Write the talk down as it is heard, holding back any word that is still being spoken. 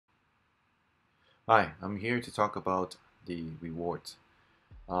Hi, I'm here to talk about the rewards.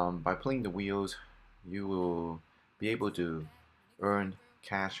 By playing the wheels, you will be able to earn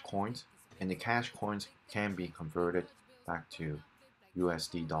cash coins, and the cash coins can be converted back to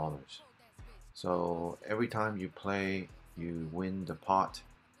USD dollars. So every time you play, you win the pot.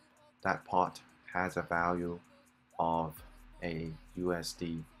 That pot has a value of a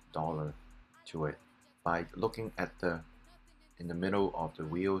USD dollar to it. By looking at the in the middle of the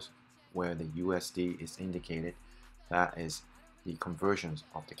wheels where the USD is indicated, that is the conversions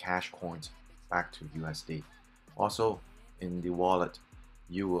of the cash coins back to USD. Also, in the wallet,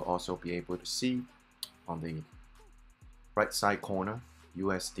 you will also be able to see on the right side corner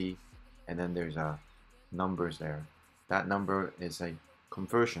USD, and then there's a numbers there. That number is a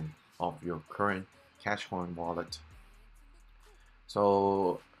conversion of your current cash coin wallet.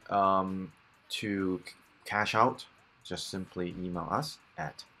 So to cash out, just simply email us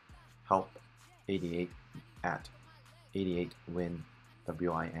at help88 at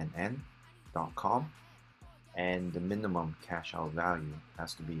 88win.com, and the minimum cash out value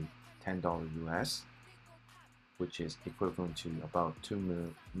has to be $10 US, which is equivalent to about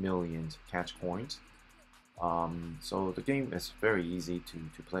 2 million cash coins. So the game is very easy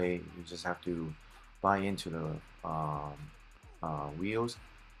to play. You just have to buy into the wheels.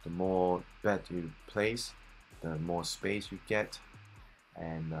 The more bet you place, the more space you get,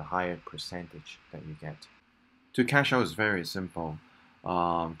 and the higher percentage that you get. To cash out is very simple.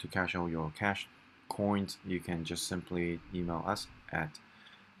 To cash out your cash coins, you can just simply email us at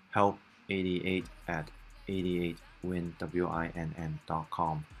help88 at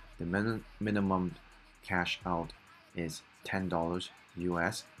 88win.com. The minimum cash out is $10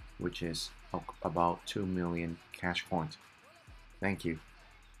 US, which is about 2 million cash coins. Thank you.